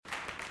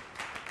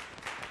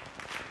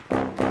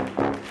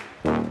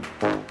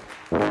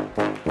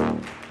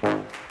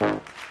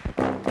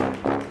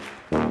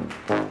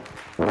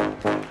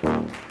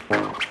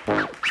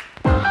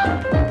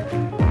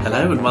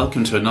Hello and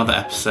welcome to another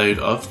episode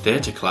of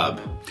Theatre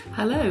Club.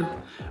 Hello.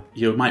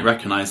 You might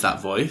recognise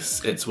that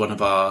voice. It's one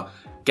of our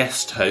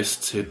guest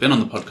hosts who've been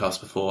on the podcast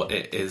before.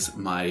 It is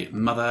my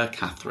mother,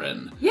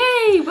 Catherine.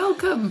 Yay,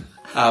 welcome.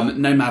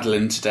 No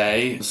Madeline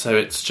today, so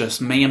it's just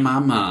me and my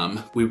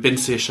mum. We've been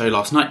to see a show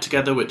last night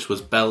together, which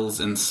was Bells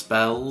and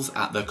Spells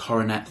at the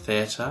Coronet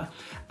Theatre.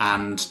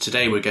 And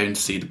today we're going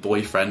to see The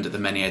Boyfriend at the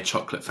Menier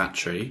Chocolate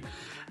Factory.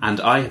 And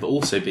I have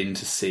also been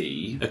to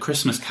see A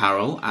Christmas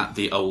Carol at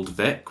the Old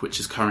Vic, which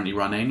is currently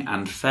running,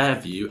 and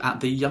Fairview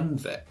at the Young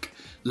Vic.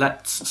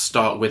 Let's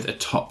start with a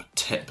top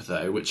tip,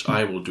 though, which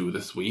I will do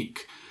this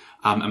week.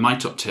 And my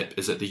top tip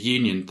is at the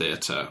Union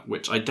Theatre,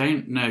 which I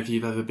don't know if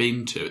you've ever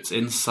been to. It's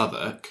in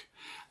Southwark,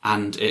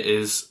 and it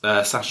is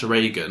Sasha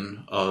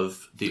Reagan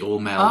of the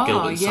all-male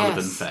Gilbert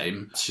Sullivan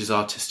fame. She's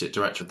artistic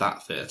director of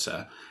that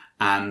theatre,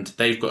 and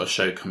they've got a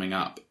show coming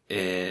up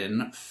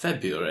in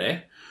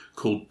February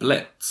called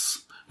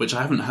Blitz, which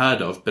I haven't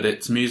heard of, but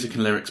it's music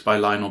and lyrics by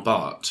Lionel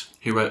Bart,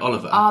 who wrote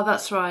Oliver. Ah,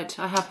 that's right.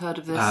 I have heard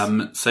of this.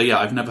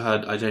 I've never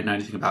heard, I don't know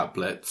anything about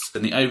Blitz.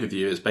 And the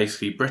overview is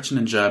basically Britain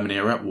and Germany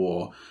are at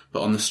war,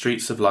 but on the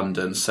streets of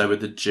London, so are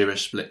the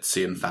Jewish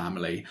Blitzian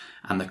family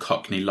and the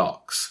Cockney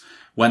Locks.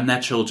 When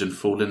their children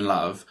fall in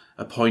love,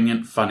 a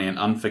poignant, funny and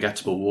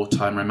unforgettable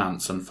wartime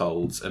romance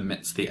unfolds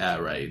amidst the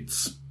air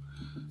raids.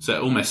 So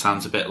it almost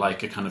sounds a bit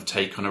like a kind of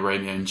take on a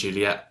Romeo and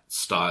Juliet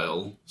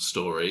style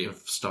story of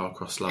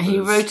star-crossed lovers. He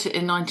wrote it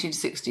in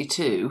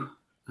 1962.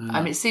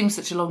 I mean, it seems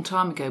such a long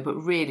time ago, but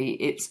really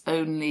it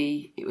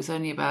was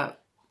only about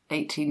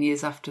 18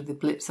 years after the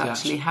Blitz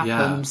actually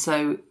happened. Yeah.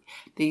 So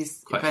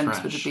these quite events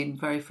fresh. Would have been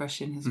very fresh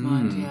in his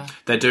mind, yeah.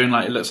 They're doing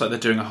it looks like they're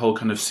doing a whole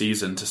kind of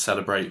season to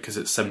celebrate because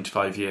it's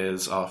 75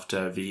 years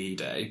after VE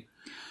Day.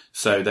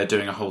 So they're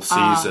doing a whole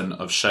season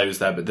of shows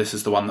there, but this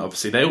is the one that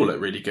obviously they all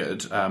look really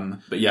good.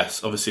 But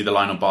yes, obviously the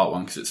Lionel Bart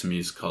one because it's a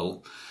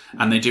musical.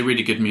 And they do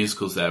really good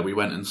musicals there. We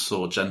went and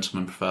saw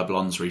Gentlemen Prefer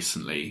Blondes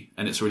recently,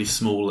 and it's a really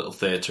small little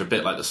theatre, a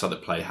bit like the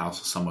Southwark Playhouse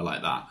or somewhere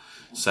like that.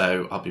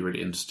 So I'll be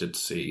really interested to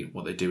see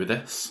what they do with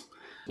this.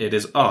 It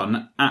is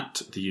on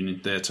at the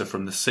Union Theatre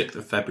from the 6th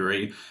of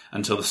February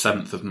until the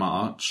 7th of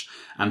March,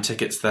 and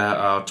tickets there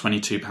are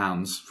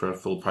 £22 for a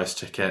full price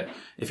ticket.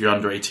 If you're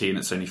under 18,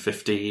 it's only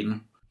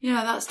 £15.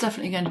 Yeah, that's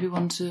definitely going to be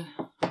one to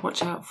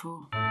watch out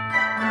for.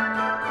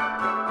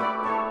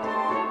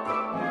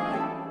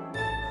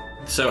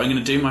 So I'm going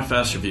to do my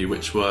first review,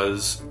 which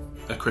was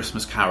A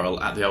Christmas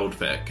Carol at the Old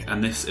Vic.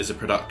 And this is a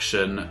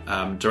production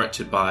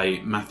directed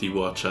by Matthew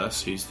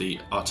Warchus, who's the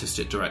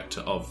artistic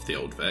director of the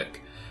Old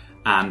Vic.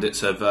 And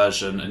it's a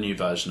new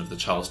version of the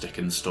Charles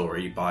Dickens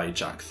story by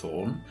Jack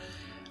Thorne.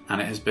 And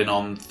it has been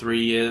on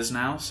 3 years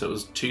now, so it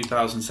was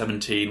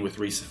 2017 with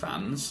Rhys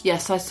Ifans.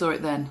 Yes, I saw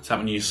it then. Is that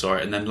when you saw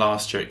it? And then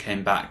last year it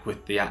came back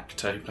with the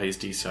actor who plays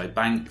DCI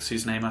Banks,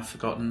 whose name I've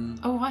forgotten.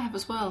 Oh, I have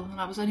as well,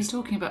 and I was only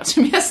talking about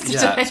him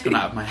yesterday. Yeah, it's gone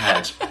out of my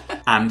head.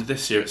 And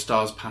this year it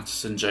stars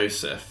Patterson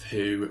Joseph,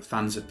 who,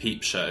 fans of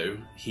Peep Show,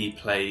 he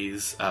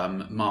plays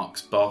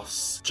Mark's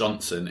boss,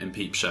 Johnson, in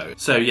Peep Show.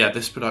 So yeah,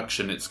 this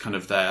production, it's kind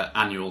of their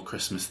annual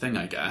Christmas thing,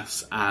 I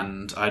guess.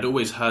 And I'd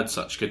always heard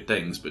such good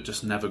things, but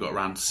just never got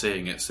around to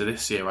seeing it. So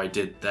this year I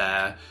did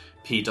their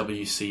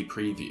PWC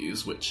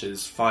previews, which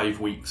is 5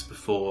 weeks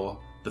before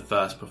the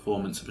first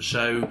performance of a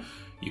show.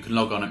 You can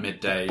log on at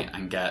midday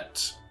and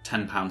get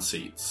 £10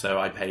 seats. So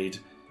I paid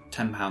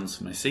 £10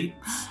 for my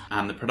seats,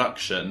 and the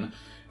production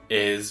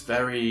is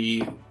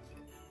quite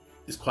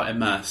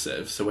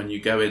immersive. So when you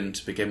go in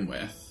to begin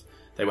with,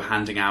 they were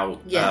handing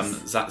out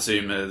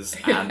Zatsumas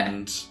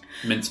and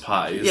mince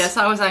pies. Yes,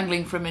 I was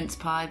angling for a mince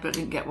pie, but I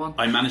didn't get one.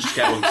 I managed to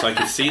get one because I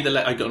could see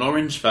I got an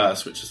orange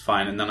first, which was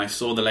fine, and then I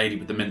saw the lady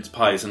with the mince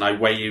pies, and I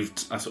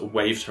sort of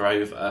waved her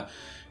over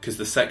because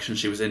the section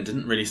she was in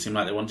didn't really seem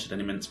like they wanted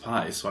any mince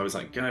pies. So I was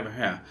like, "Go over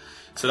here."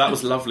 So that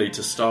was lovely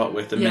to start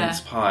with, the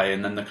mince pie,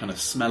 and then the kind of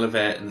smell of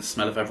it, and the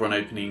smell of everyone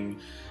opening,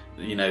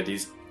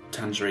 these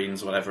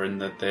tangerines or whatever in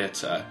the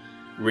theatre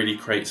really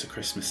creates a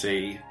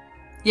Christmassy.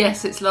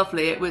 Yes, it's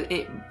lovely.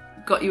 It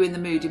got you in the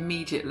mood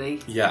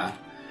immediately. Yeah.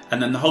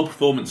 And then the whole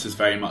performance is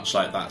very much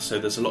like that. So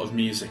there's a lot of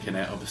music in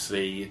it.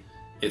 Obviously,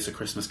 it's a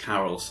Christmas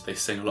carol, so they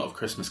sing a lot of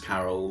Christmas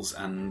carols,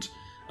 and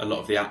a lot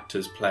of the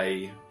actors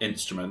play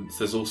instruments.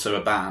 There's also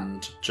a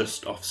band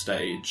just off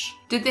stage.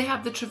 Did they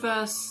have the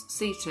traverse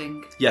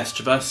seating? Yes,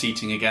 traverse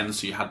seating again.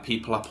 So you had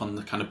people up on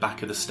the kind of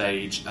back of the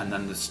stage, and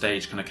then the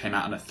stage kind of came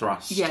out in a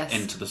thrust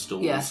into the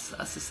stalls. Yes,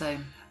 that's the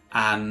same.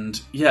 And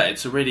yeah,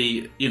 it's a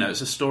really, it's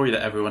a story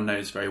that everyone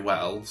knows very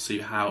well.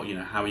 So how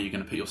are you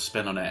going to put your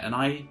spin on it? And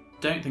I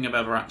don't think I've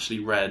ever actually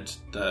read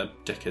the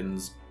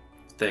Dickens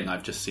thing.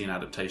 I've just seen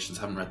adaptations,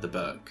 haven't read the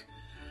book.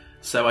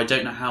 So I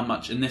don't know how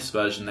much, in this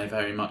version, they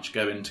very much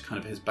go into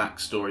kind of his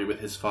backstory with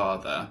his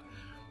father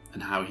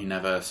and how he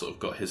never sort of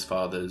got his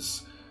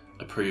father's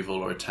approval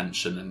or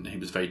attention, and he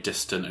was very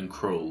distant and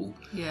cruel.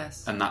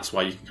 Yes. And that's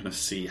why you can kind of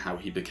see how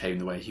he became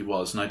the way he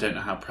was. And I don't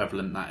know how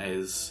prevalent that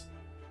is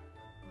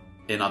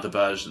in other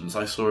versions.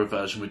 I saw a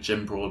version with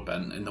Jim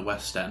Broadbent in the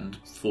West End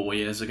 4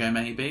 years ago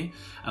maybe,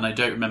 and I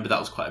don't remember that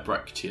was quite a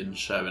Brechtian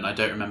show, and I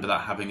don't remember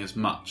that having as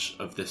much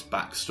of this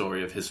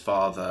backstory of his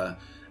father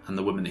and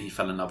the woman that he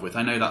fell in love with.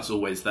 I know that's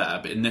always there,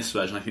 but in this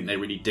version I think they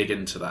really dig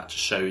into that to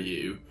show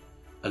you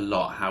a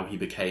lot how he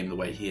became the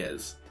way he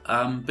is.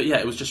 But yeah,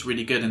 it was just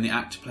really good. And the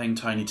actor playing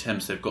Tiny Tim,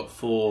 so they've got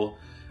 4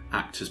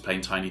 actors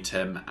playing Tiny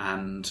Tim,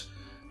 and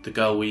the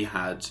girl we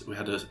had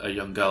a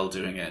young girl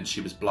doing it, and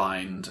she was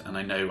blind, and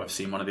I know I've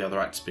seen one of the other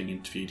actors being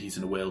interviewed, he's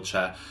in a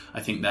wheelchair.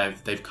 I think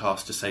they've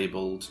cast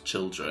disabled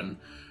children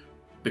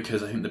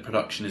because I think the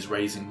production is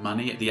raising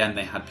money. At the end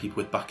they had people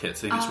with buckets.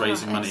 I think it's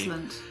raising money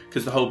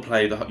because the whole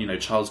play,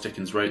 Charles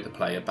Dickens wrote the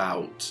play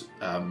about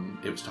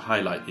it was to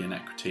highlight the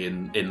inequity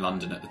in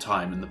London at the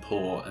time, and the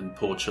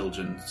poor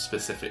children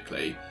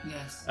specifically.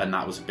 Yes. And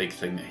that was a big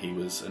thing that he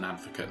was an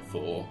advocate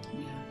for.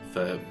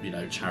 For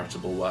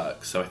charitable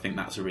work. So I think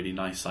that's a really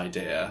nice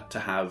idea to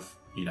have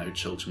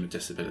children with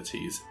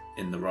disabilities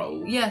in the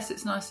role. Yes,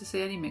 it's nice to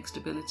see any mixed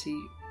ability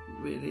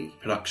really.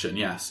 Production,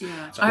 yes.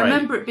 Yeah, I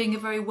remember it being a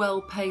very well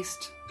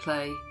paced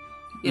play.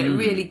 It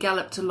really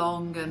galloped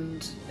along,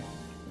 and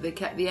they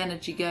kept the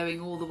energy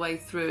going all the way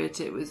through it.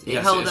 It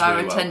held our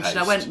really attention.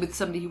 I went with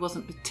somebody who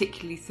wasn't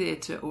particularly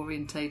theatre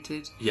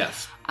orientated.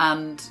 Yes,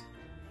 and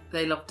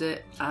they loved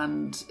it.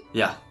 And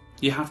yeah.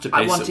 You have to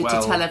pace it well. I wanted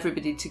to tell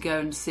everybody to go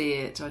and see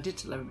it. I did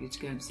tell everybody to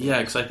go and see it. Yeah,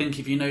 because I think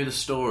if you know the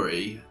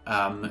story,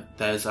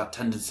 there's that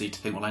tendency to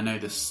think, well, I know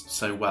this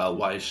so well,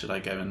 why should I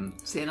go and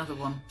see another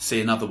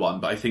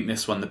one? But I think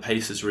this one, the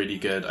pace is really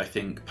good. I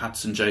think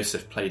Patterson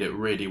Joseph played it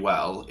really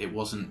well. It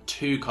wasn't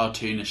too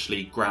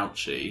cartoonishly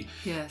grouchy.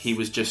 Yes. He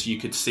was just, you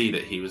could see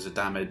that he was a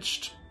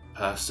damaged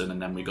person,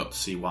 and then we got to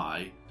see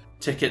why.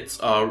 Tickets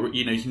are,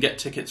 you can get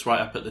tickets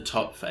right up at the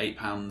top for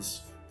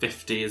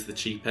 £8.50 is the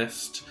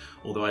cheapest.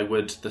 Although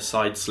the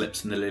side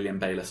slips and the Lillian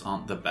Bayliss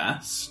aren't the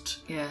best.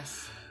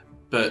 Yes.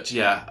 But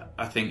yeah,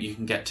 I think you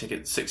can get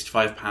tickets,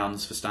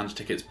 £65 for standard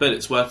tickets. But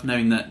it's worth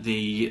knowing that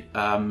the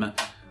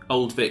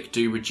Old Vic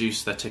do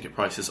reduce their ticket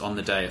prices on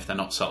the day if they're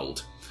not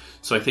sold.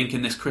 So I think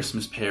in this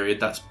Christmas period,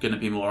 that's going to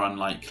be more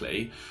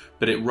unlikely.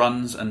 But it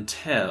runs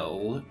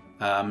until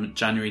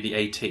January the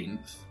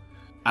 18th.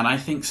 And I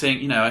think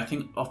I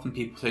think often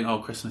people think, oh,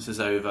 Christmas is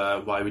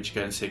over, why would you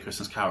go and see A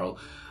Christmas Carol?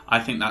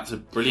 I think that's a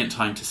brilliant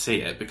time to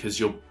see it because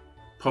you're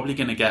probably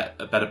going to get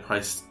a better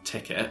price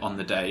ticket on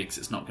the day because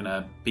it's not going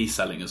to be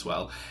selling as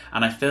well.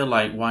 And I feel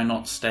like, why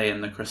not stay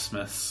in the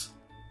Christmas...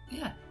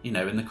 Yeah. In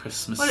the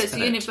Christmas Well, it's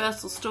spirit. a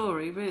universal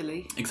story,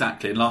 really.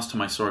 Exactly. And last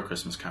time I saw A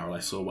Christmas Carol, I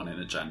saw one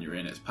in January,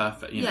 and it's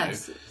perfect.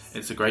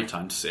 It's a great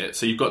time to see it.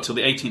 So you've got till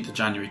the 18th of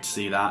January to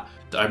see that.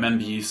 I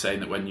remember you saying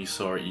that when you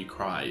saw it, you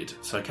cried.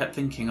 So I kept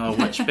thinking, oh,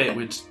 which bit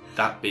would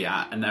that be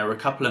at? And there were a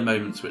couple of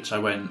moments which I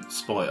won't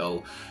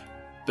spoil,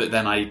 but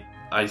then I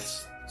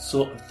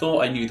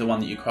thought I knew the one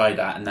that you cried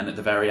at, and then at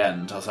the very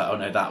end I was like, oh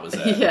no, that was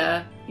it.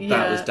 Yeah.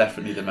 That was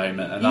definitely the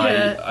moment.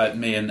 And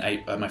me and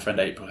my friend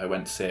April, who I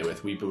went to see it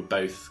with, we were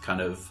both kind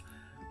of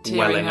tearing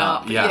welling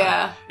up.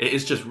 Yeah. It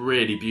is just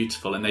really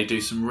beautiful, and they do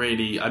some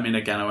really,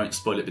 again, I won't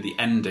spoil it, but the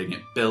ending,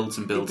 it builds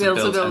and builds and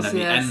builds, and then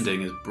the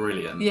ending is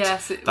brilliant.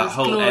 Yes, that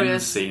whole glorious.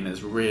 End scene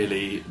is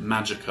really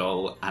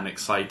magical and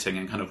exciting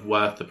and kind of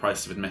worth the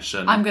price of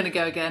admission. I'm going to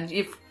go again.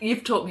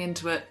 You've talked me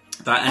into it.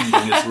 That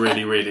ending is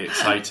really, really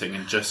exciting,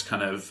 and just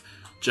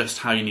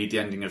how you need the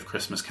ending of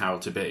Christmas Carol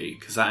to be,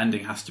 because that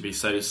ending has to be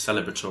so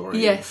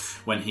celebratory. Yes.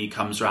 When he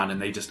comes round, and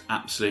they just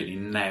absolutely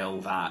nail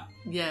that.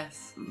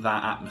 Yes.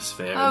 That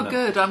atmosphere. Oh,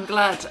 good. I'm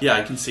glad. Yeah,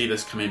 I can see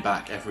this coming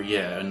back every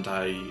year, and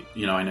I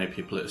know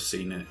people that have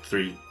seen it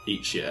through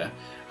each year,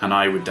 and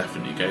I would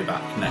definitely go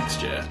back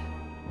next year.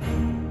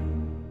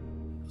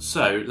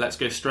 So let's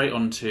go straight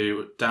on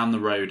to down the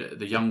road at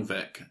the Young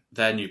Vic,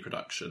 their new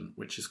production,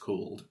 which is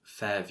called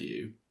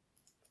Fairview.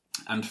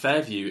 And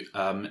Fairview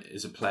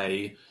is a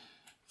play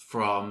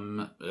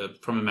from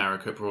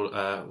America.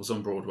 Was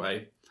on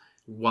Broadway.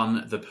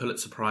 Won the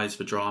Pulitzer Prize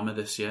for Drama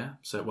this year.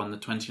 So it won the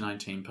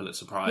 2019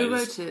 Pulitzer Prize. Who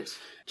wrote it?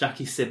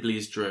 Jackie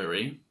Sibley's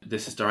Drury.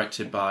 This is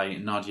directed by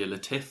Nadia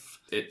Latif.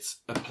 It's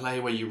a play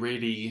where you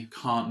really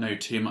can't know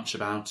too much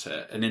about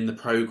it. And in the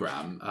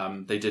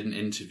programme, they did an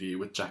interview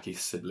with Jackie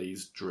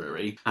Sibley's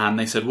Drury. And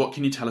they said, what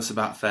can you tell us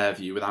about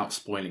Fairview without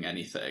spoiling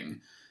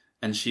anything?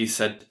 And she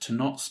said, to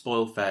not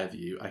spoil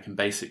Fairview, I can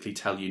basically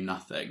tell you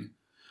nothing.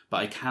 But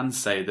I can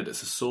say that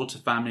it's a sort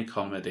of family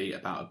comedy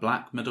about a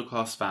black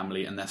middle-class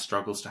family and their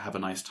struggles to have a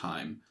nice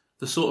time.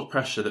 The sort of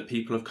pressure that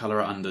people of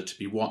colour are under to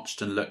be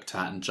watched and looked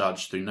at and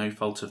judged through no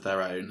fault of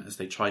their own as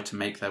they try to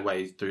make their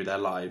way through their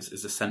lives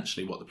is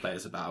essentially what the play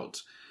is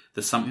about.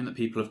 There's something that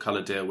people of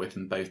colour deal with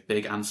in both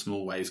big and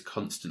small ways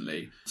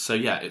constantly. So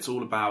yeah, it's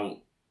all about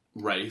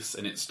race,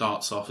 and it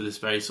starts off with this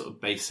very sort of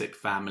basic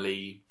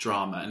family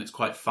drama, and it's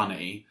quite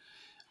funny.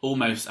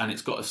 Almost, and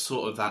it's got a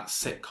sort of that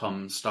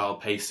sitcom style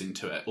pacing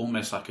to it,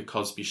 almost like a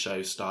Cosby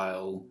Show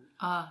style,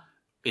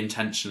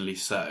 intentionally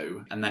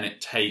so. And then it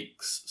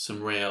takes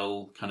some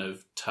real kind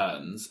of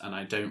turns, and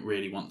I don't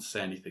really want to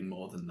say anything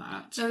more than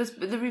that. No,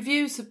 the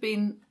reviews have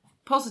been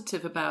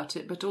positive about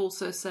it, but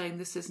also saying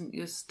this isn't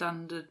your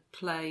standard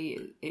play.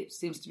 It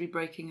seems to be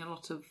breaking a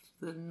lot of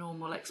the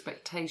normal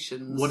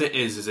expectations. What it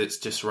is it's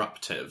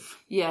disruptive.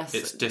 Yes.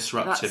 It's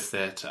disruptive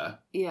theatre.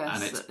 Yes.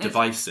 And it's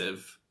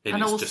divisive in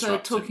and its also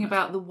talking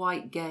about the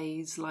white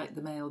gaze, like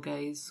the male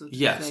gaze sort of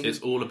thing. Yes,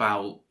 it's all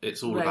about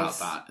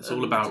that. It's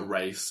all about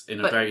race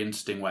in a very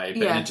interesting way,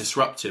 but in a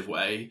disruptive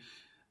way.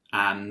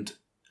 And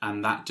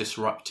that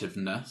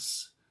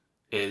disruptiveness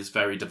is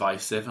very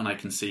divisive, and I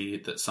can see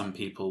that some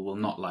people will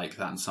not like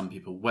that and some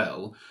people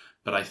will.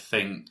 But I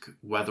think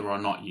whether or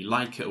not you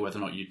like it or whether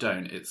or not you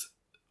don't, it's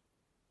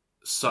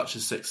such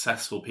a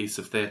successful piece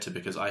of theatre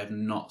because I have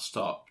not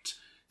stopped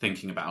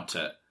thinking about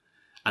it.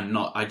 And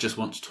I just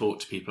want to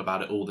talk to people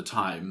about it all the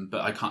time,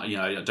 but I can't,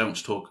 I don't want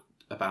to talk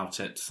about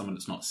it to someone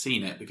that's not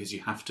seen it because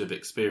you have to have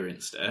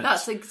experienced it.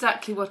 That's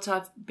exactly what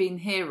I've been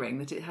hearing,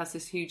 that it has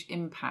this huge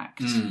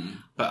impact.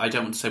 But I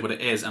don't want to say what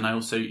it is. And I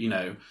also,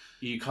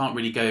 you can't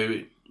really go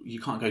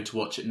to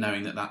watch it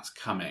knowing that that's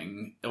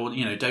coming. Or,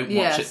 don't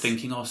watch it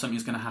thinking,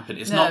 something's going to happen.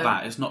 It's not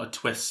that. It's not a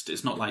twist.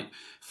 It's not like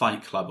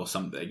Fight Club or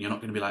something. You're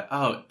not going to be like,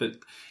 but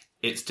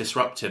it's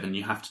disruptive and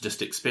you have to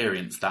just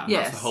experience that. And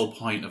that's the whole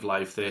point of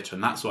live theatre.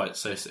 And that's why it's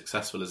so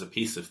successful as a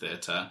piece of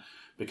theatre,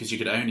 because you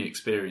could only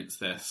experience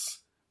this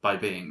by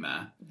being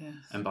there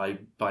and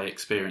by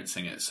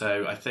experiencing it.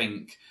 So I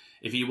think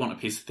if you want a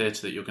piece of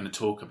theatre that you're going to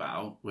talk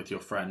about with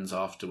your friends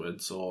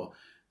afterwards, or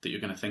that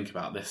you're going to think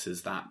about, this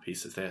is that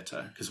piece of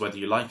theatre, because whether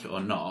you like it or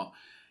not,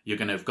 you're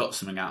going to have got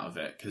something out of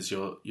it because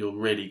you're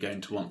really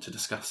going to want to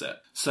discuss it.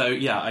 So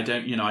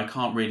I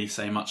can't really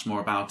say much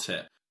more about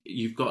it.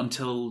 You've got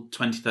until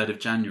 23rd of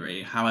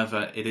January.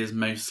 However, it is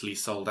mostly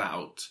sold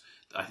out.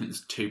 I think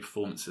there's 2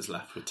 performances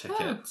left with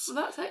tickets. Oh,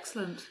 well, that's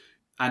excellent.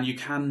 And you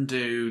can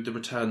do the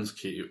returns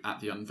queue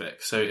at the Young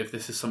Vic. So if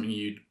this is something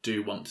you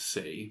do want to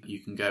see, you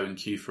can go and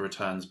queue for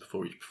returns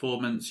before each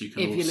performance. You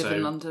can If you live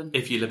in London.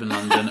 If you live in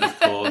London, of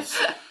course.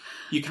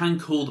 You can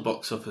call the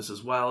box office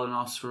as well and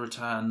ask for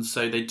returns.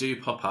 So they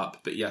do pop up.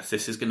 But yes,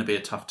 this is going to be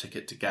a tough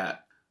ticket to get.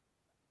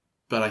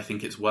 But I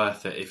think it's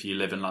worth it if you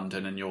live in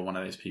London and you're one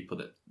of those people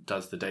that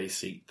does the day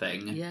seat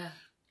thing. Yeah.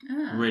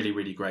 Really,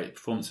 really great.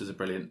 Performances are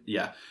brilliant.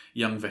 Yeah.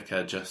 Young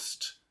Vicar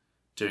just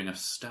doing a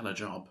stellar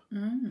job.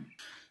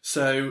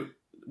 So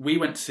we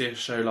went to see a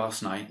show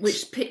last night.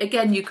 Which,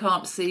 again, you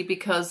can't see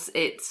because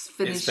it's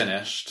finished. It's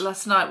finished.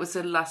 Last night was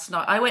the last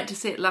night. I went to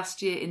see it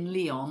last year in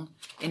Lyon,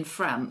 in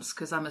France,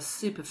 because I'm a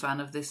super fan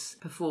of this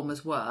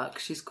performer's work.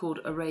 She's called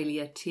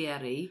Aurelia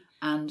Thierry,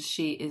 and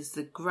she is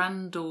the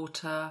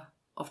granddaughter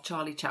of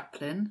Charlie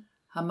Chaplin.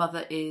 Her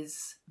mother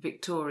is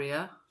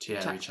Victoria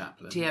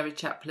Thierry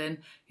Chaplin,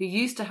 who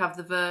used to have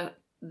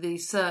the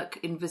Cirque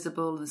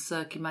Invisible and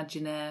Cirque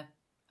Imaginaire,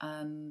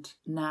 and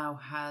now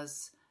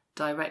has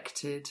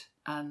directed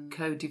and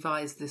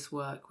co-devised this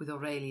work with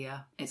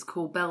Aurelia. It's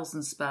called Bells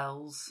and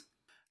Spells.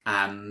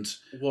 And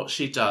what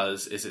she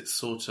does is it's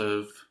sort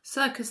of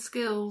circus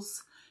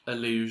skills,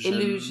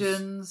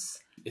 illusions.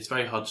 It's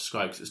very hard to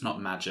describe because it's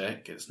not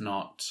magic.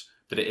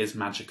 But it is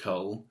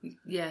magical.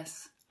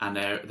 Yes. And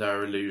there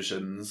are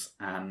illusions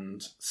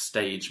and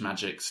stage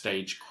magic,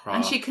 stage craft.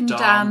 And she can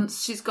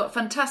dance. She's got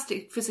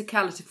fantastic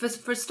physicality.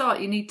 For a start,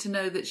 you need to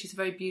know that she's a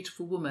very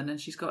beautiful woman and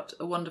she's got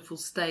a wonderful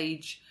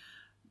stage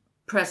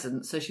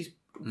presence. So she's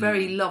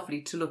very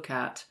lovely to look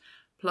at.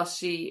 Plus,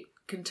 she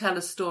can tell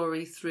a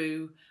story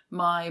through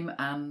mime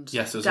and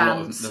dance. There's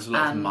a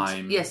lot of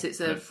mime. Yes, it's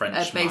a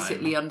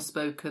basically mime.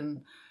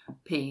 Unspoken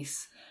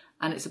piece.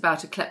 And it's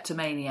about a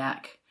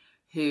kleptomaniac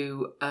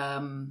who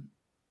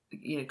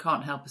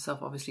can't help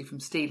herself, obviously, from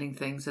stealing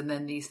things, and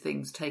then these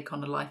things take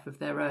on a life of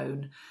their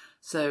own.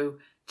 So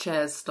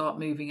chairs start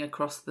moving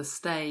across the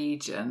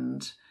stage,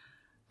 and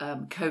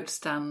coat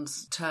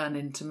stands turn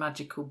into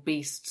magical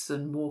beasts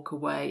and walk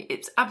away.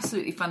 It's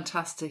absolutely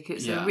fantastic.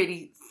 It's a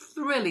really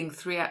thrilling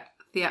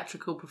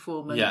theatrical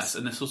performance. Yes,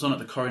 and this was on at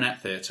the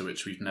Coronet Theatre,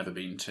 which we've never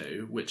been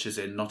to, which is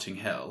in Notting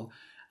Hill,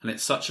 and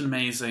it's such an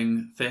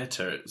amazing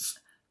theatre.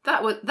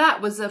 That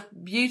was a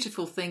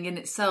beautiful thing in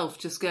itself,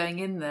 just going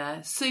in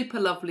there. Super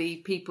lovely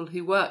people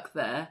who work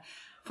there.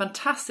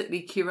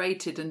 Fantastically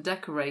curated and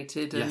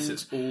decorated. Yes,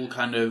 it's all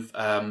kind of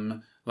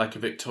like a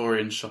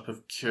Victorian shop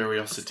of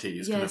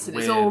curiosities. Yes, kind of and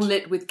weird. It's all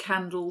lit with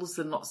candles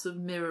and lots of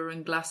mirror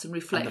and glass and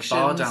reflections.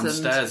 And the bar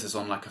downstairs is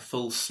on like a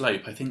full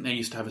slope. I think they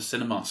used to have a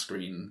cinema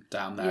screen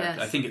down there. Yes.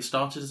 I think it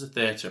started as a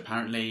theatre.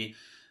 Apparently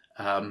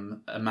a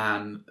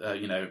man,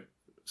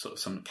 sort of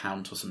some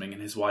count or something,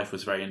 and his wife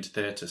was very into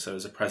theatre, so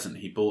as a present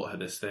he bought her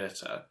this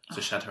theatre,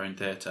 so she had her own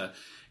theatre.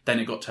 Then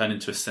it got turned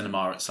into a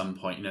cinema at some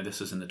point.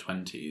 This was in the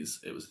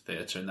 1920s. It was a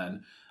theatre, and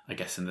then I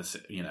guess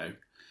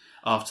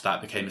after that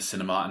it became a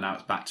cinema, and now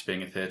it's back to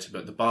being a theatre.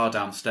 But the bar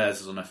downstairs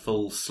is on a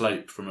full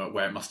slope from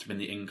where it must have been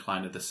the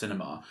incline of the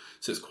cinema,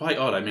 so it's quite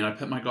odd. I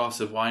put my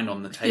glass of wine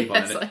on the table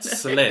and it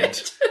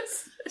slid.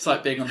 It's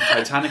like being on the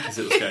Titanic as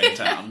it was going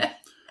down.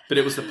 But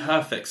it was the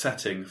perfect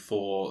setting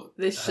for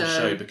this her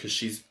show because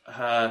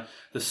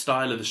the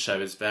style of the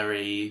show is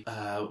very,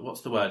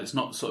 what's the word? It's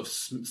not sort of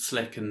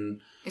slick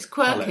and it's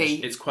quirky.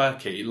 Polished. It's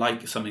quirky,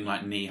 like something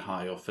like Knee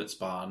High or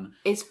Footsbarn.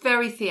 It's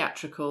very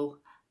theatrical,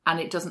 and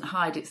it doesn't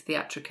hide its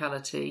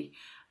theatricality.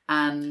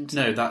 And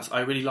no, I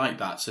really like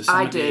that. So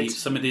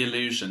some of the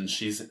illusions,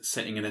 she's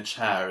sitting in a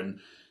chair and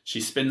she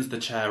spins the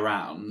chair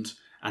round,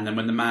 and then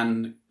when the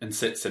man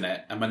sits in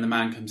it, and when the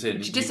man comes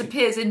in, she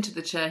disappears into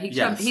the chair.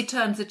 He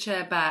turns the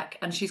chair back,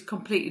 and she's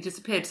completely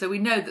disappeared. So we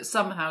know that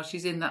somehow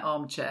she's in that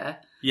armchair.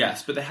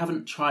 Yes, but they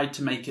haven't tried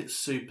to make it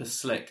super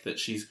slick that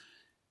she's.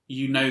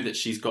 You know that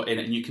she's got in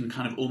it, and you can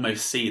kind of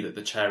almost see that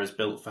the chair is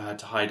built for her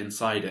to hide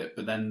inside it.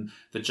 But then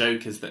the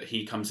joke is that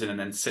he comes in and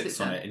then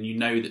sits on it, and you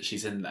know that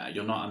she's in there.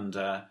 You're not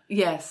under.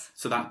 Yes.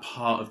 So that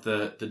part of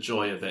the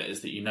joy of it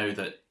is that you know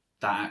that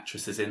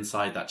actress is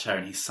inside that chair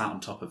and he's sat on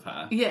top of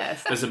her.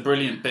 Yes. There's a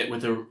brilliant bit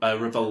with a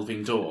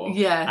revolving door.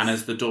 Yes. And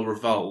as the door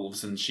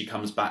revolves and she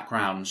comes back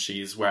round,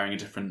 she's wearing a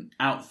different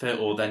outfit,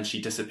 or then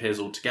she disappears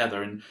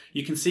altogether. And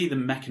you can see the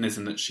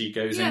mechanism that she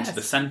goes into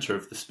the centre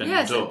of the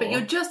spinning door. But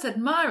you're just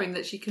admiring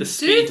that she can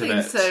do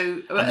things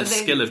so... And the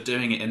skill of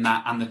doing it in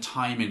that, and the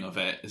timing of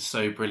it is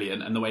so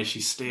brilliant. And the way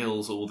she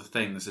steals all the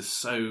things is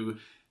so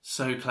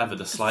clever.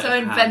 The sleight of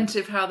hand. So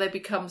inventive how they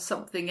become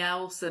something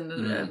else,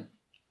 and...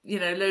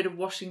 a load of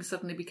washing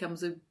suddenly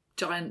becomes a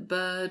giant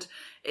bird.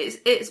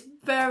 It's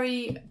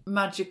very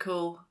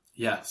magical.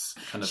 Yes.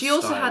 She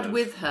also had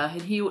with her,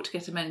 and he ought to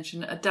get a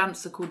mention, a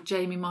dancer called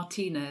Jamie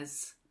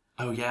Martinez.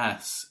 Oh,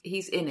 yes.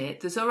 He's in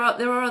it. There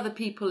are other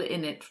people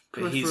in it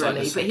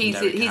peripherally, but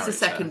he's a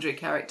secondary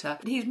character.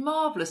 He's a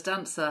marvellous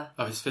dancer.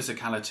 Oh, his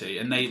physicality.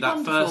 And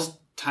that first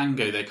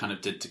tango they kind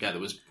of did together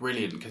was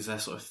brilliant because they're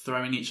sort of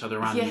throwing each other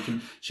around. Yeah.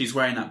 She's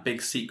wearing that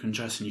big sequin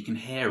dress and you can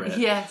hear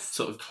it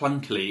sort of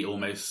clunkily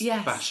almost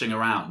bashing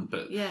around.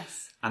 But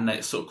and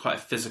they're sort of quite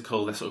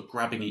physical. They're sort of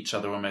grabbing each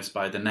other almost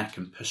by the neck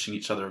and pushing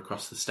each other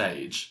across the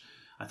stage.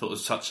 I thought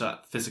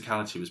that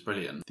physicality was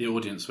brilliant. The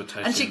audience were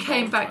totally. And she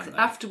came back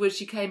afterwards.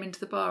 She came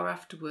into the bar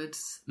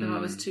afterwards. Though I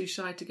was too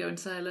shy to go and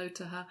say hello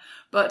to her.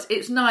 But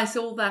it's nice.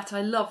 All that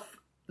I love.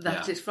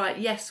 That it's right.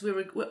 Yes,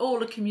 we're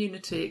all a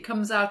community. It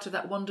comes out of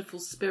that wonderful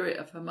spirit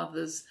of her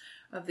mother's,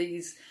 of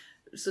these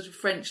sort of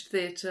French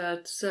theatre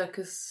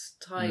circus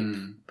type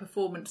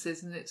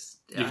performances, and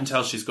you can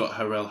tell she's got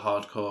her real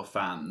hardcore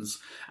fans,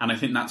 and I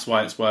think that's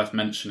why it's worth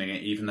mentioning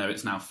it, even though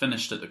it's now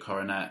finished at the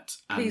Coronet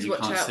and Please you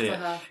can't see it.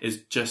 Her.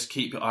 Is just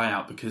keep your eye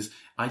out, because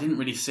I didn't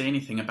really see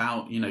anything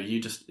about.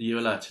 You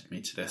alerted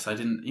me to this. I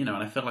didn't, and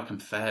I feel like I'm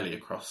fairly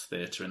across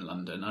theatre in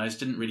London. I just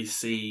didn't really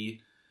see.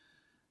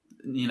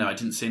 I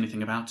didn't see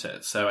anything about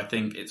it. So I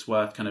think it's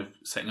worth kind of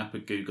setting up a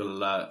Google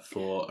alert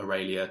for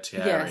Aurelia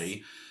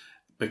Thierry,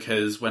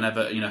 because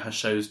whenever, her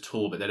shows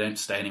tour, but they don't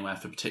stay anywhere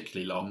for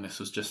particularly long. This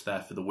was just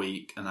there for the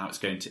week, and now it's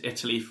going to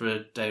Italy for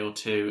a day or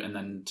two, and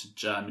then to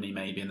Germany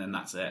maybe, and then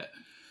that's it.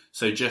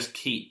 So just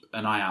keep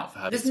an eye out for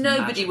her. There's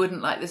nobody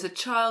wouldn't like this. A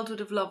child would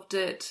have loved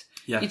it.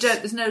 Yes.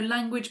 There's no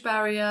language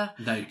barrier.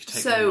 No, you could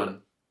take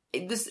anyone.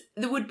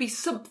 There would be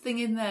something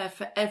in there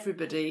for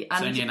everybody.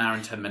 And it's only an hour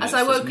and 10 minutes. As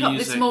I woke up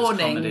this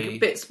morning,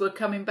 bits were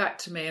coming back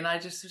to me, and I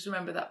just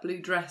remember that blue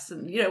dress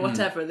and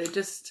whatever. They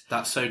just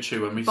that's so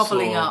true. When we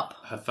saw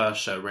her first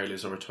show,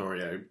 Aurelia's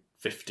Oratorio,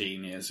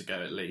 15 years ago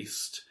at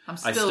least,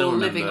 I still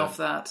living off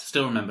that.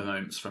 Still remember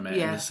moments from it.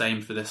 And the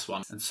same for this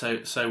one. And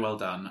so well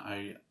done.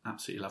 I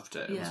absolutely loved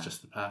it. It was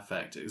just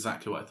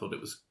exactly what I thought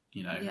it was.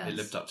 It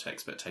lived up to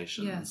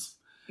expectations. Yes.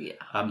 Yeah.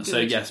 So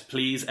yes,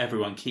 please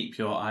everyone keep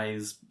your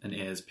eyes and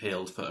ears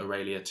peeled for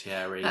Aurelia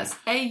Thierry. That's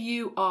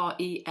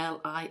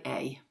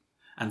Aurelia.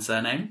 And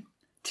surname?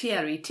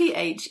 Thierry,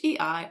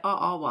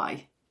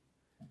 Theirry.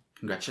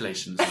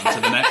 Congratulations on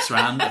to the next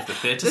round of the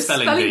Theatre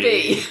Spelling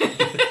Bee.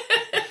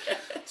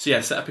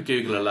 So set up a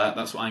Google alert.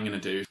 That's what I'm going to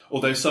do.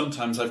 Although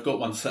sometimes I've got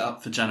one set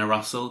up for Jenna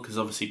Russell, because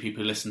obviously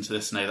people who listen to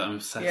this know that I'm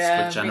obsessed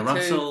with Jenna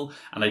Russell,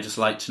 and I just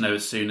like to know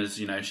as soon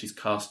as she's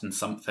cast in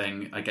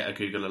something, I get a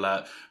Google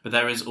alert. But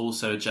there is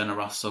also a Jenna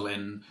Russell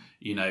in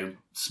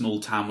small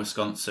town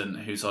Wisconsin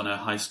who's on a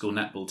high school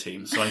netball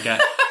team. So I get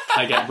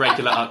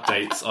regular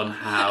updates on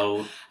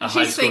how a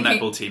high school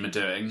netball team are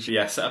doing.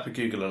 But set up a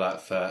Google alert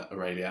for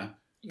Aurelia,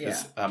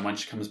 because when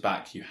she comes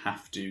back, you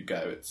have to go.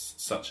 It's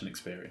such an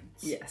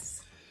experience.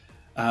 Yes.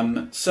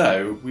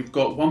 So we've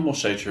got one more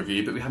show to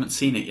review, but we haven't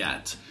seen it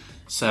yet.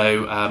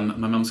 So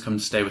my mum's come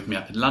to stay with me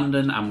up in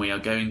London, and we are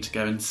going to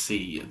go and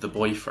see The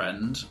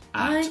Boyfriend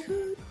at... I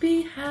could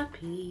be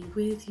happy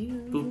with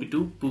you.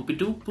 Boopy-doo,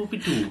 boopy-doo,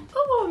 boopy-doo.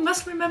 Oh, I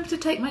must remember to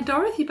take my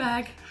Dorothy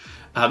bag.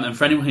 And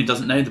for anyone who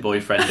doesn't know The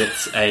Boyfriend,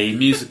 it's a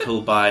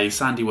musical by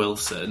Sandy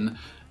Wilson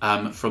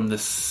from the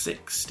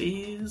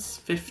 60s,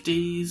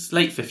 50s,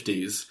 late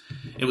 50s.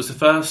 It was the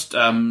first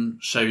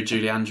show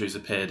Julie Andrews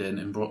appeared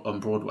in on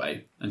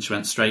Broadway, and she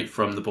went straight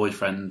from The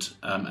Boyfriend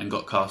and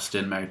got cast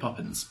in Mary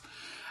Poppins.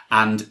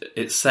 And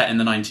it's set in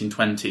the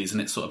 1920s, and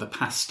it's sort of a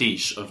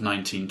pastiche of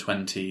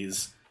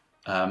 1920s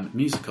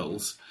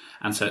musicals.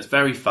 And so it's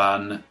very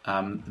fun.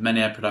 The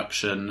Meniere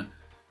production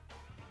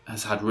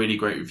has had really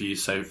great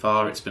reviews so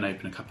far. It's been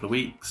open a couple of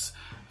weeks.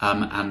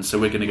 And so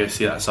we're going to go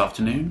see that this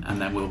afternoon,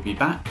 and then we'll be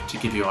back to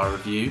give you our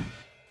review.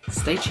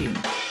 Stay tuned.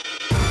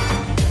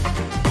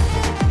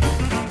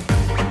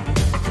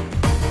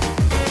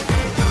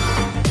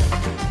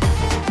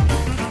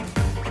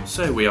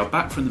 So we are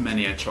back from the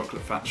Menier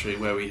Chocolate Factory,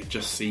 where we have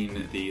just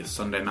seen the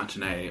Sunday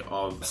matinee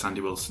of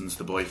Sandy Wilson's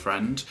The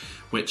Boyfriend,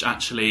 which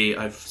actually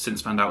I've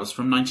since found out was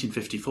from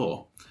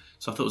 1954.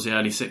 So I thought it was the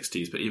early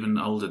 60s, but even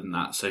older than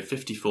that. So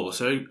 54.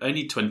 So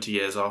only 20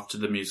 years after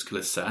the musical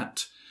is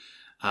set.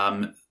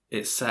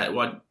 It's set...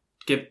 Well,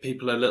 give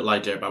people a little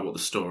idea about what the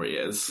story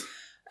is.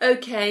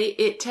 Okay,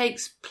 it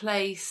takes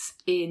place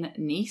in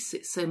Nice.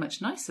 It's so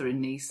much nicer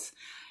in Nice.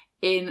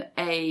 In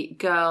a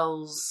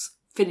girls'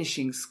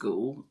 finishing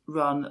school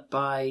run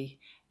by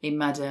a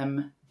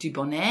Madame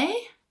Dubonnet.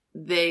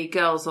 The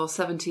girls are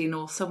 17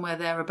 or somewhere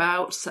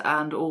thereabouts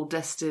and all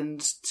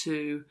destined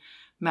to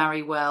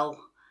marry well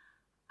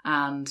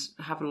and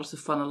have a lot of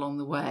fun along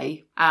the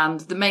way.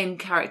 And the main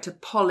character,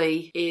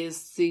 Polly,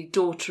 is the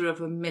daughter of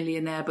a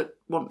millionaire but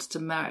wants to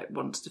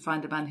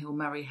find a man who'll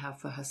marry her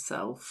for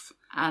herself.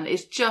 And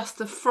it's just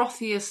the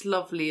frothiest,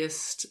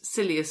 loveliest,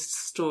 silliest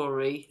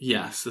story.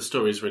 Yes, the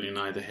story's really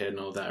neither here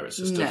nor there. It's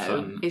just a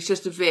fun... it's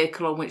just a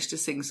vehicle on which to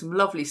sing some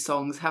lovely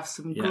songs, have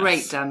some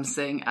great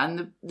dancing.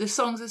 And the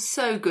songs are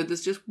so good.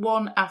 There's just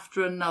one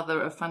after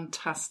another of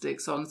fantastic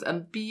songs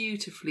and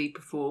beautifully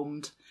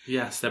performed.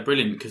 Yes, they're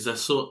brilliant because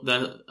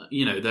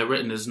they're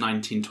written as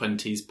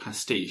 1920s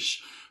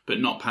pastiche, but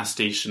not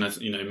pastiche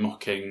in a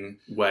mocking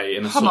way,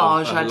 in a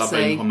homage, sort of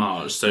loving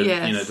homage. So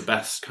yes. The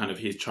best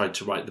he's tried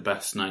to write the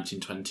best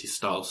 1920s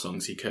style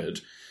songs he could,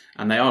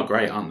 and they are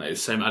great, aren't they?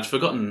 So I'd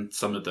forgotten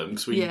some of them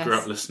because we grew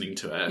up listening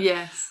to it.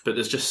 Yes, but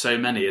there's just so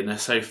many, and they're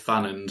so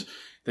fun and.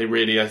 They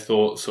really, I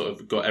thought, sort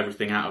of got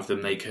everything out of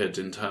them they could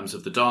in terms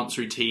of the dance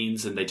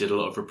routines, and they did a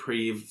lot of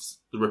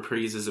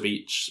reprises of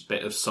each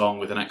bit of song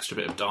with an extra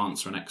bit of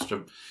dance or an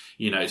extra,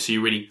 so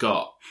you really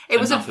got it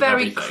was a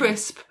very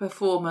crisp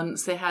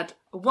performance. They had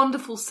a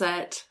wonderful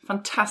set,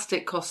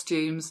 fantastic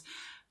costumes,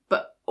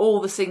 but all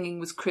the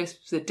singing was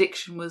crisp, the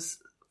diction was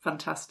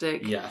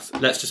fantastic. Yes,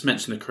 let's just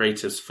mention the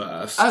creators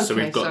first. Okay, so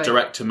we've got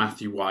director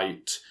Matthew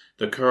White.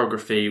 The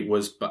choreography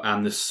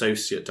and the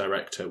associate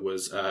director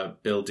was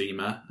Bill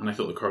Deemer, and I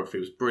thought the choreography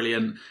was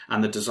brilliant,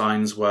 and the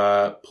designs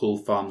were Paul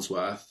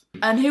Farnsworth.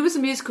 And who was the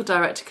musical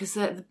director? Because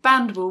the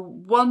band were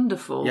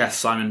wonderful. Yes,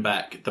 Simon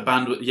Beck. The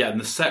band,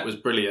 and the set was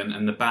brilliant,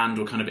 and the band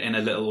were kind of in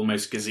a little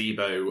almost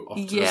gazebo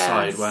off to the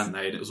side, weren't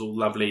they? And it was all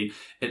lovely.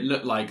 It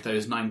looked like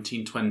those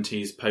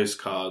 1920s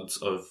postcards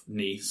of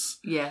Nice.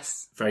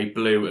 Yes. Very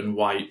blue and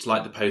white,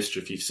 like the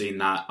poster, if you've seen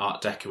that,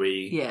 Art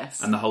Deco-y.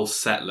 Yes. And the whole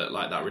set looked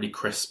like that, really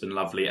crisp and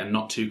lovely, and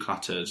not too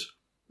cluttered.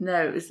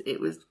 No, it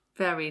was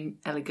very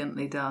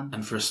elegantly done.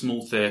 And for a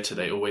small theatre,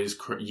 they always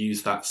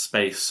use that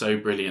space so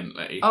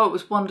brilliantly. Oh, it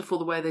was wonderful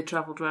the way they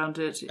travelled around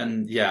it.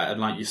 And and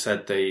like you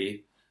said,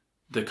 the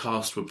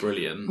cast were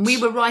brilliant. We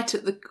were right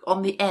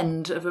on the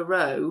end of a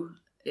row,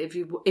 if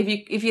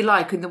you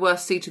like, in the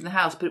worst seat in the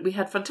house. But we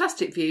had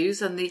fantastic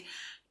views, and the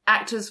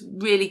actors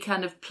really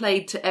kind of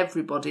played to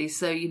everybody,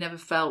 so you never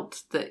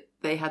felt that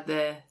they had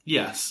their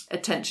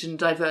attention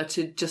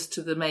diverted just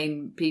to the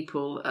main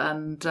people,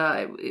 and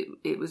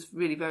it was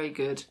really very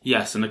good.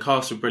 Yes, and the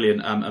cast were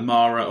brilliant.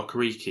 Amara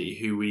Okereke,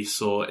 who we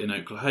saw in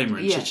Oklahoma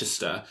in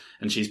Chichester,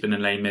 and she's been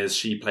in Les Mis.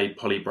 She played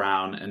Polly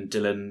Brown, and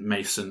Dylan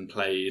Mason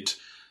played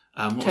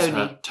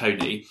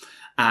Tony.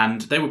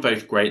 And they were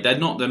both great. They're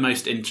not the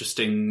most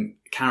interesting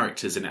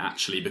characters in it,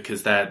 actually,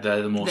 because they're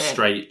the more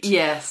straight,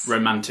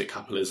 romantic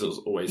couple, as is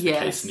always the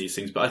case in these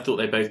things. But I thought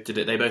they both did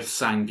it. They both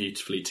sang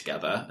beautifully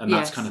together, and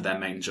that's kind of their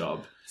main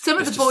job. Some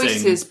of the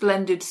voices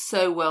blended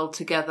so well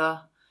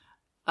together.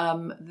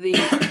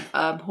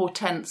 The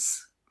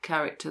Hortense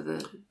character,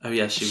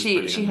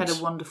 she had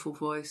a wonderful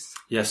voice.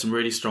 Yeah, some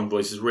really strong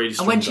voices, really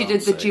strong. And when she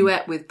did the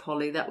duet with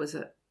Polly, that was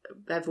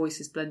their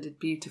voices blended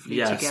beautifully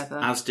together.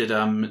 As did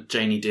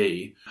Janie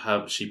D.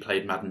 She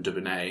played Madame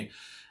Dubonnet,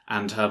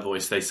 and her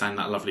voice, they sang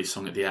that lovely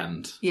song at the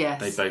end. Yes.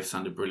 They both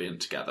sounded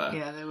brilliant together.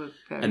 Yeah, they were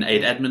very And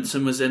Ade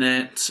Edmondson was in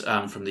it,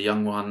 from The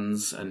Young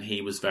Ones, and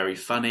he was very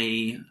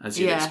funny, as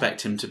you'd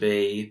expect him to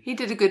be. He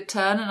did a good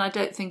turn, and I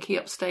don't think he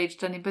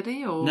upstaged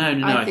anybody. Or No,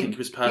 I think he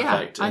was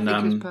perfect. Yeah, I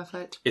think he was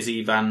perfect.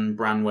 Izzy Van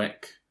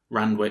Randwick,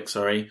 who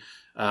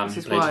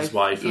played his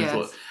wife.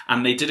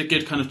 And they did a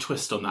good kind of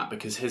twist on that,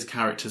 because his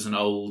character's an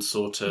old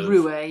sort of...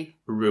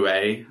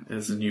 Roue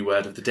is a new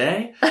word of the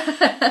day.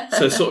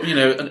 So sort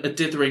of, a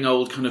dithering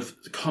old kind of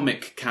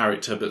comic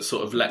character, but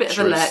sort of lecherous. Bit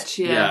of a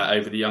lech,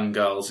 over the young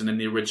girls. And in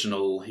the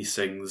original, he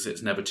sings,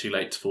 "It's never too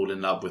late to fall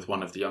in love with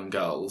one of the young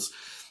girls."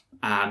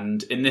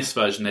 And in this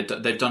version,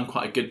 they've done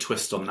quite a good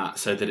twist on that,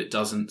 so that it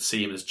doesn't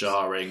seem as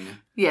jarring.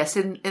 Yes,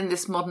 in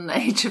this modern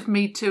age of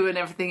Me Too and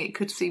everything, it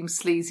could seem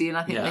sleazy, and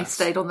I think they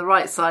stayed on the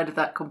right side of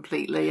that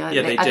completely. I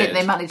think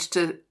they managed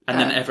to... And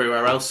then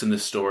everywhere else in the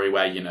story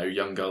where,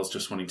 young girls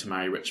just wanting to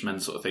marry rich men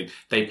sort of thing,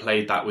 they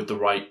played that with the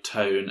right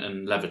tone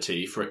and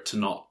levity for it to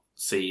not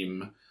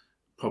seem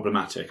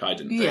problematic, I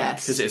didn't think.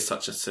 Yes. Because it's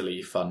such a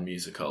silly, fun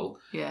musical.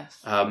 Yes.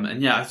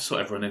 And yeah, I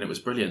thought everyone in it was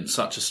brilliant.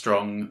 Such a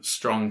strong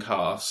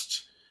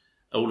cast.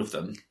 All of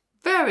them.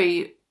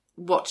 Very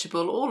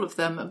watchable, all of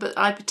them. But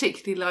I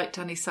particularly liked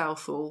Annie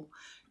Southall.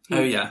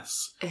 Oh,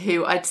 yes.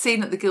 Who I'd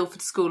seen at the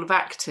Guildford School of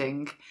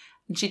Acting.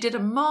 And she did a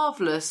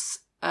marvellous...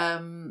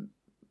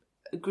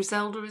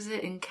 Griselda, is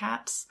it, in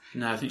Cats?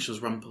 No, I think she was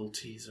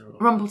Rumpelteazer.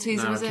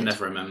 Rumpelteazer, was it? I can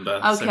never remember.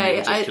 Okay, so many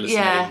ridiculous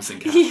names in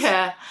Cats.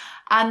 Yeah.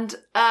 And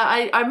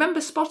I remember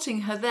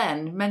spotting her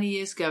then, many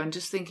years ago, and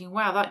just thinking,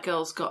 wow, that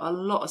girl's got a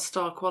lot of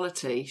star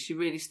quality. She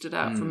really stood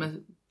out from a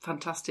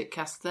fantastic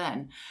cast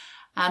then.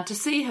 And to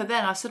see her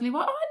then, I suddenly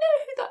went, oh, I know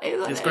who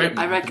that is. It's great.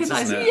 I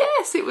recognise her. It?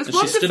 Yes, it was and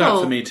wonderful. She stood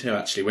out for me too,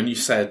 actually.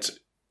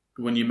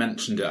 When you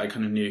mentioned it, I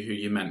kind of knew who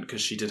you meant,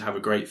 because she did have a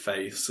great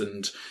face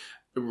and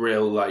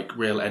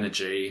real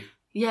energy.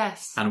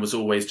 Yes. And was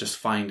always just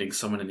finding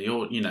someone in the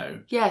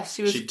audience, Yes,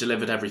 she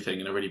delivered everything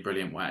in a really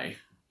brilliant way.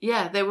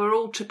 Yeah, they were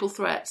all triple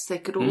threats. They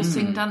could all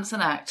sing, dance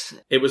and act.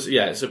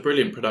 It's a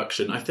brilliant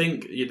production. I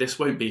think this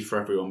won't be for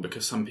everyone,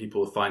 because some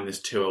people find this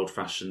too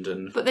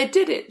old-fashioned. But they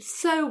did it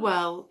so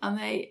well, and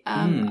they...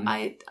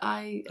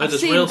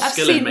 there's real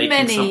skill in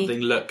making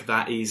something look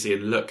that easy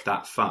and look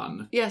that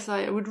fun. Yes,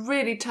 I would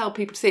really tell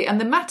people to see it. And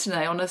the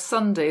matinee on a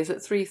Sunday is at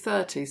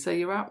 3:30, so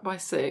you're out by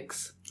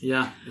 6.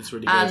 Yeah, it's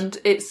really good. And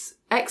it's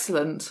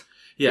excellent.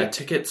 Yeah,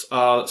 tickets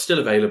are still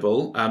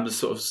available. There's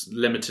sort of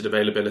limited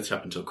availability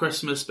up until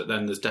Christmas, but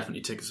then there's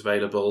definitely tickets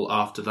available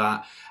after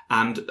that.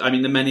 And, I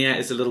mean, the Meniere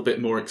is a little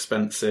bit more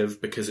expensive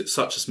because it's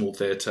such a small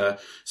theatre.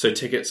 So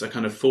tickets are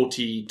kind of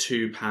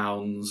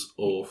 £42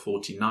 or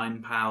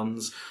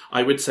 £49.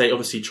 I would say,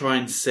 obviously, try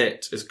and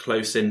sit as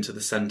close into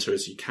the centre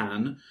as you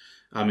can.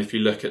 If you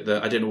look at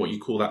I don't know what you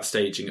call that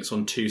staging, it's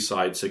on two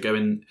sides. So go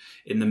in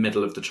the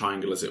middle of the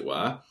triangle, as it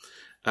were.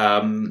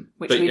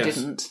 Which we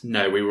didn't.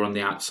 No, we were on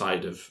the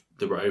outside of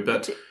the row,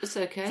 but it's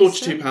okay.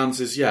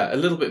 £42 is a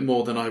little bit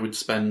more than I would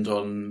spend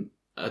on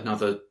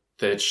another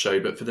theatre show.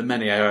 But for the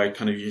Meniere, I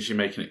kind of usually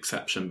make an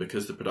exception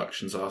because the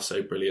productions are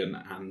so brilliant,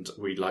 and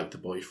we liked The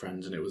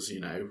Boyfriend, and it was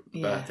a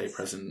birthday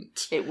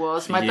present. It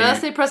was my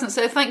birthday present.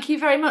 So thank you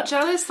very much,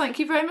 Alice. Thank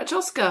you very much,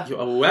 Oscar. You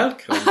are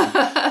welcome.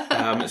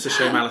 It's a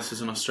shame Alice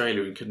was in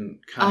Australia and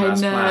couldn't come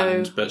as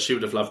planned, but she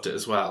would have loved it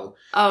as well.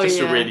 Oh, just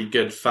a really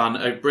good fun,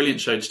 a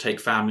brilliant show to take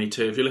family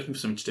to. If you're looking for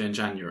something to do in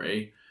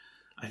January,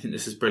 I think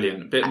this is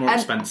brilliant. A bit more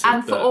expensive,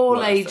 and for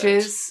all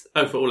ages.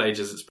 Oh, for all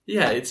ages.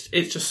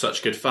 It's just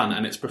such good fun,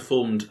 and it's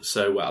performed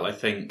so well. I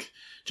think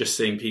just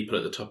seeing people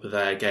at the top of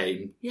their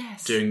game,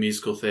 doing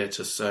musical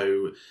theatre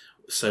so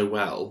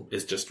well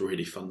is just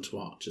really fun to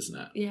watch, isn't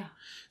it? Yeah.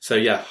 So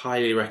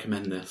highly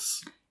recommend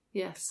this.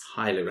 Yes.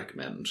 Highly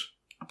recommend.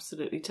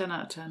 Absolutely, 10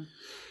 out of 10.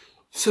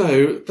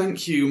 So,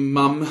 thank you,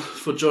 Mum,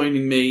 for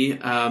joining me,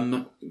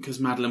 because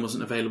Madeline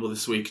wasn't available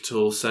this week at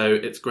all, so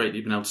it's great that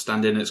you've been able to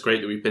stand in. It's great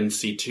that we've been to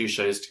see 2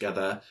 shows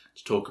together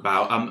to talk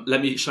about.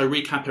 Shall I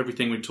recap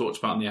everything we talked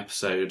about in the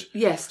episode?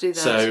 Yes, do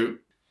that.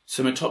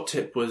 So my top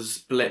tip was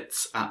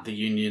Blitz at the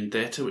Union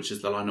Theatre, which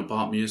is the Lionel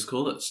Bart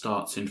musical that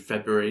starts in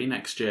February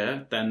next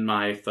year. Then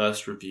my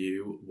first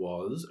review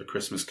was A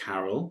Christmas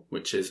Carol,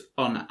 which is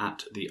on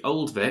at the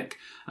Old Vic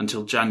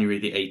until January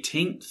the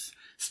 18th.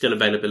 Still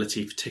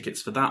availability for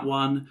tickets for that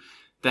one.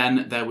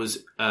 Then there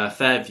was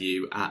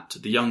Fairview at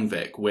the Young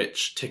Vic,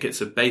 which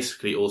tickets are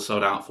basically all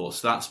sold out for.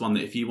 So that's one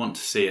that if you want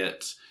to see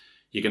it,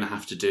 you're going to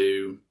have to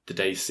do the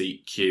day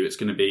seat queue. It's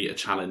going to be a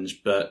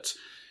challenge, but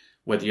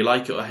whether you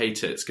like it or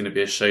hate it, it's going to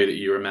be a show that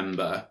you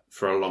remember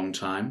for a long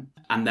time.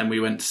 And then we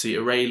went to see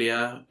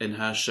Aurelia in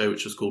her show,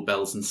 which was called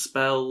Bells and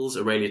Spells,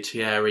 Aurelia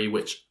Thierry,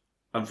 which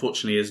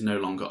unfortunately is no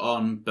longer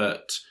on,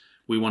 but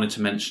we wanted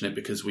to mention it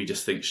because we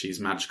just think she's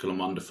magical and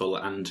wonderful,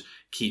 and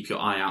keep your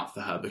eye out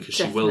for her because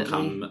she will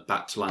come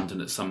back to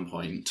London at some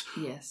point.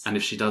 Yes. And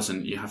if she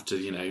doesn't, you have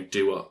to,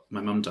 do what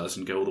my mum does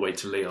and go all the way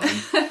to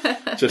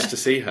Lyon just to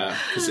see her,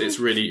 because it's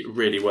really,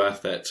 really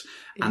worth it.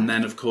 Yeah. And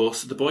then, of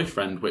course, The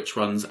Boyfriend, which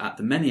runs at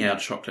the Meniere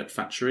Chocolate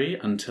Factory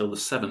until the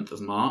 7th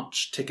of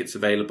March. Tickets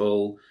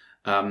available.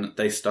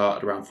 They start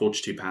at around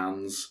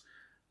 £42.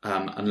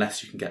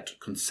 Unless you can get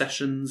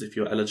concessions, if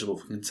you're eligible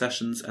for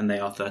concessions, and they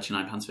are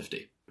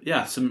 £39.50.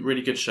 Yeah, some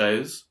really good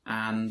shows.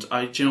 And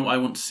do you know what I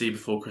want to see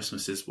before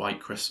Christmas is White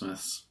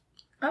Christmas.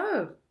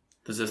 Oh.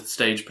 There's a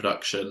stage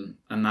production,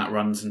 and that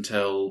runs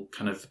until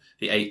kind of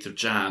the 8th of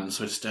Jan,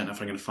 so I just don't know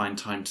if I'm going to find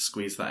time to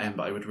squeeze that in,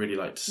 but I would really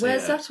like to see it.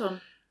 Where's that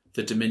on?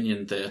 The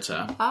Dominion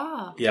Theatre.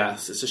 Ah.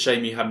 Yes, it's a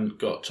shame you haven't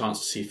got a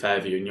chance to see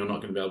Fairview, and you're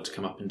not going to be able to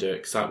come up and do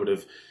it,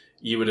 because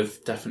you would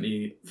have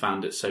definitely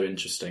found it so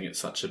interesting. It's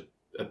such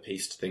a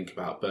piece to think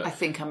about. But I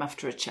think I'm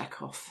after a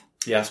Chekhov.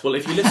 Yes, well,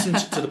 if you listen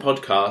to the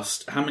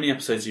podcast, how many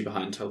episodes are you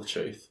behind, tell the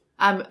truth?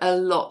 I'm a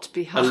lot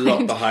behind. A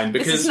lot behind,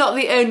 because this is not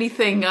the only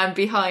thing I'm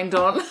behind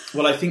on.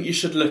 Well, I think you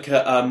should look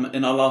at,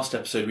 in our last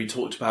episode, we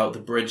talked about the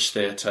Bridge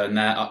Theatre and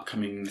their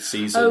upcoming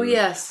season. Oh,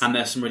 yes. And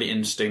there's some really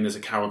interesting, there's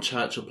a Carol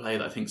Churchill play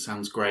that I think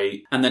sounds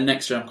great. And then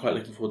next year I'm quite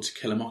looking forward to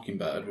Kill a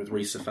Mockingbird with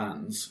Risa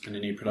Fans and a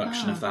new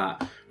production of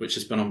that, which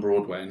has been on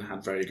Broadway and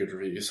had very good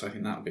reviews. So I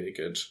think that would be a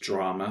good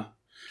drama.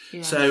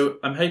 Yes. So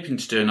I'm hoping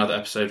to do another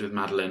episode with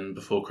Madeline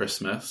before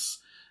Christmas.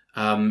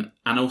 And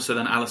also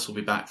then Alice will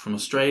be back from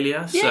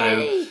Australia. Yay!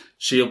 So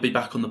she'll be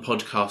back on the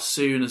podcast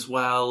soon as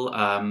well.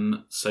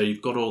 So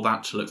you've got all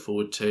that to look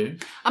forward to.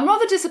 I'm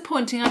rather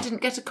disappointing I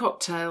didn't get a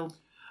cocktail.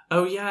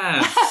 Oh,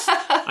 yes.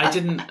 I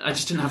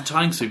just didn't have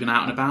time because we've been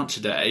out and about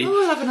today.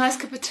 Oh, I'll have a nice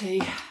cup of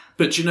tea.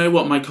 But do you know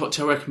what my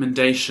cocktail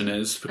recommendation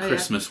is for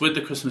Christmas? Yeah. With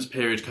the Christmas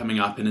period coming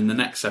up, and in the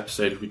next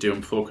episode we do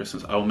on before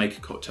Christmas, I will make a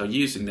cocktail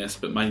using this.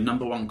 But my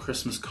number one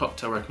Christmas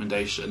cocktail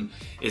recommendation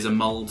is a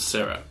mulled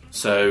syrup.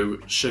 So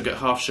sugar,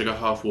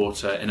 half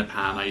water in a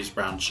pan. I use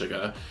brown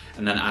sugar.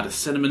 And then add a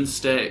cinnamon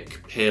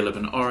stick, peel of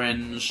an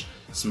orange,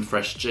 some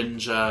fresh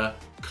ginger,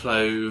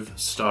 clove,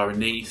 star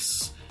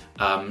anise,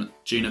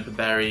 juniper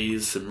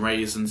berries, some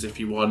raisins if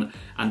you want,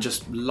 and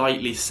just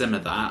lightly simmer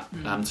that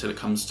till it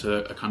comes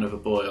to a kind of a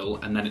boil,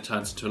 and then it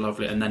turns into a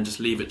lovely, and then just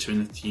leave it to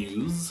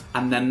infuse.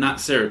 And then that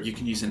syrup you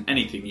can use in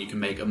anything. You can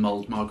make a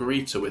mulled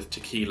margarita with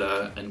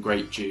tequila and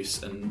grape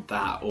juice and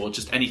that, or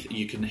just anything.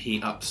 You can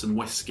heat up some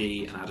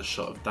whiskey and add a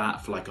shot of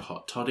that for like a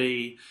hot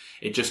toddy.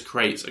 It just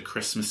creates a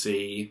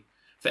Christmassy...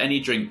 For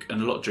any drink,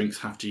 and a lot of drinks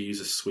have to use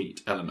a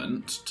sweet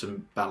element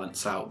to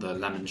balance out the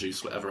lemon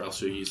juice, whatever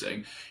else you're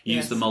using.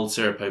 Use the mulled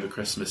syrup over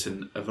Christmas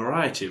in a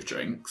variety of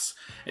drinks.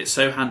 It's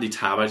so handy to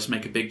have. I just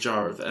make a big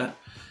jar of it.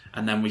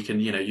 And then we can,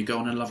 you go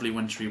on a lovely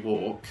wintry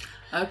walk.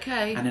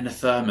 Okay. And in a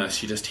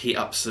thermos, you just heat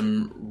up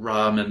some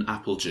rum and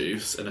apple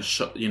juice and a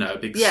shot, a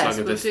big slug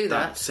of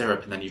that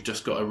syrup. And then you've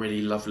just got a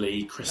really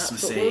lovely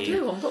Christmassy... That's what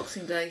we'll do on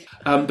Boxing Day.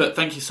 But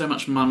thank you so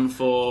much, Mum,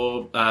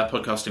 for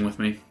podcasting with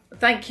me.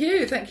 Thank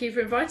you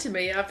for inviting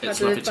me. I've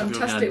had a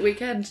fantastic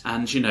weekend.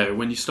 And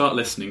when you start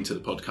listening to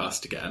the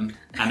podcast again,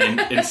 and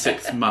in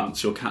 6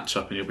 months you'll catch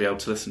up and you'll be able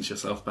to listen to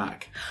yourself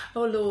back.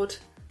 Oh Lord.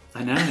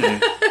 I know.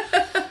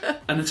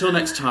 And until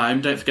next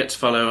time, don't forget to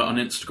follow on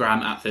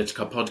Instagram at Theatre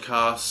Club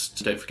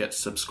Podcast. Don't forget to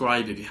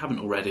subscribe if you haven't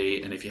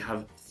already, and if you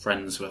have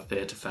friends who are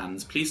theatre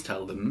fans, please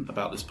tell them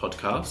about this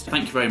podcast.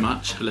 Thank you very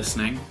much for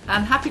listening.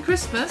 And happy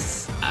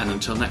Christmas. And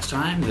until next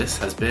time, this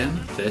has been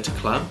Theatre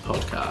Club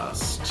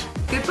Podcast.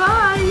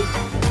 Goodbye.